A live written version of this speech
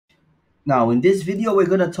Now, in this video, we're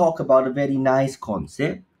going to talk about a very nice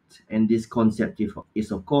concept. And this concept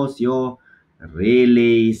is of course, your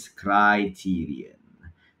Rayleigh's criterion.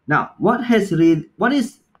 Now, what is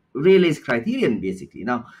Rayleigh's criterion, basically?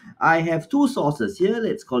 Now, I have two sources here.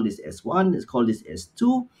 Let's call this S1, let's call this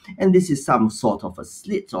S2. And this is some sort of a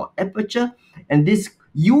slit or aperture. And this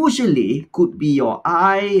usually could be your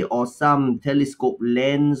eye or some telescope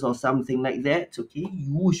lens or something like that, okay?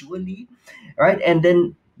 Usually, right? And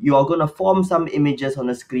then you are going to form some images on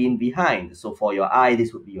a screen behind. So for your eye,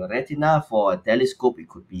 this would be your retina. For a telescope, it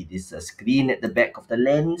could be this screen at the back of the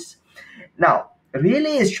lens. Now,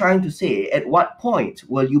 Rayleigh is trying to say at what point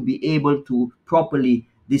will you be able to properly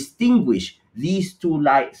distinguish these two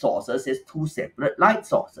light sources as two separate light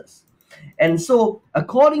sources. And so,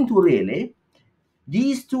 according to Rayleigh,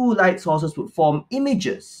 these two light sources would form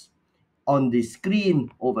images on the screen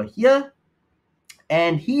over here.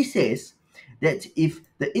 And he says that if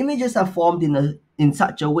the images are formed in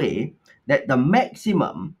such a way that the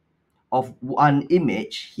maximum of one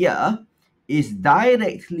image here is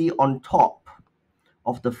directly on top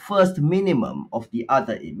of the first minimum of the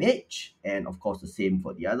other image, and of course the same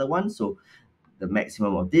for the other one. So the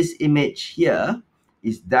maximum of this image here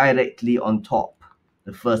is directly on top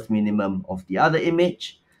the first minimum of the other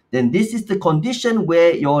image, then this is the condition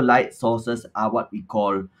where your light sources are what we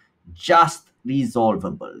call just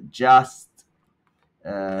resolvable,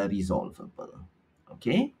 resolvable,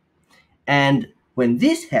 okay? And when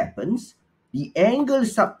this happens, the angle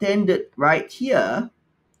subtended right here,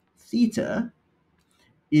 theta,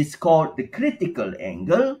 is called the critical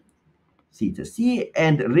angle, theta c,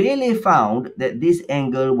 and Rayleigh found that this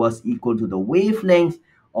angle was equal to the wavelength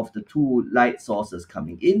of the two light sources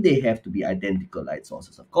coming in. They have to be identical light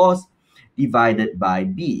sources, of course, divided by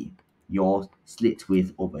b, your slit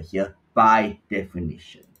width over here, by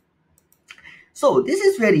definition. So this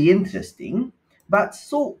is very interesting, but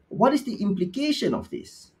so what is the implication of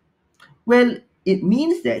this? Well, it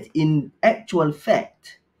means that in actual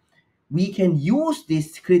fact, we can use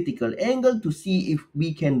this critical angle to see if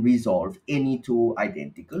we can resolve any two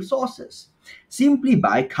identical sources, simply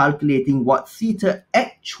by calculating what theta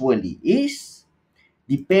actually is,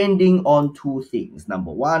 depending on two things.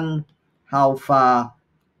 Number one, how far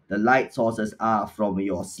the light sources are from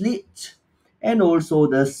your slit, and also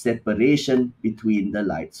the separation between the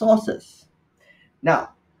light sources. Now,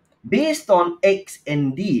 based on x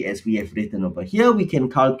and d, as we have written over here, we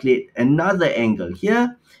can calculate another angle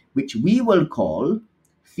here, which we will call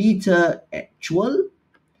theta actual,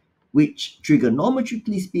 which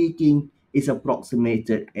trigonometrically speaking is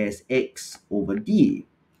approximated as x over d,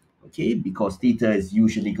 okay, because theta is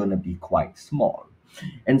usually going to be quite small.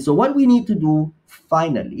 And so what we need to do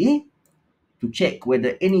finally to check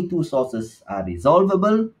whether any two sources are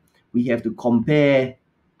resolvable, we have to compare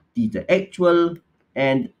theta actual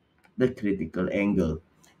and the critical angle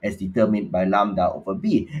as determined by lambda over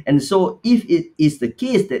b. And so if it is the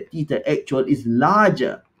case that theta actual is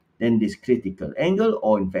larger than this critical angle,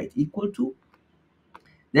 or in fact equal to,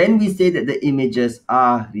 then we say that the images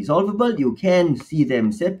are resolvable. You can see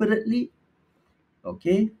them separately,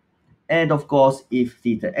 okay? And of course, if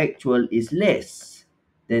theta actual is less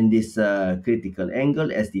than this critical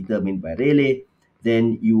angle as determined by Rayleigh,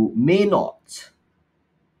 then you may not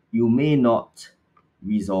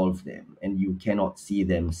resolve them and you cannot see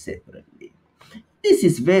them separately.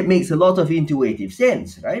 This makes a lot of intuitive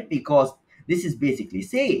sense, right? Because this is basically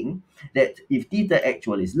saying that if theta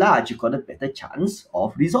actual is large, you've got a better chance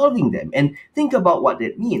of resolving them. And think about what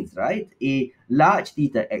that means, right? A large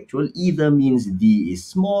theta actual either means d is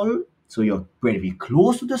small, so you're very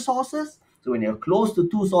close to the sources. So when you're close to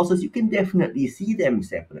two sources, you can definitely see them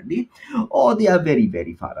separately, or they are very,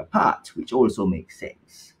 very far apart, which also makes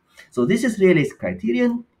sense. So this is Rayleigh's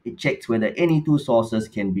criterion. It checks whether any two sources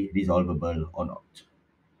can be resolvable or not.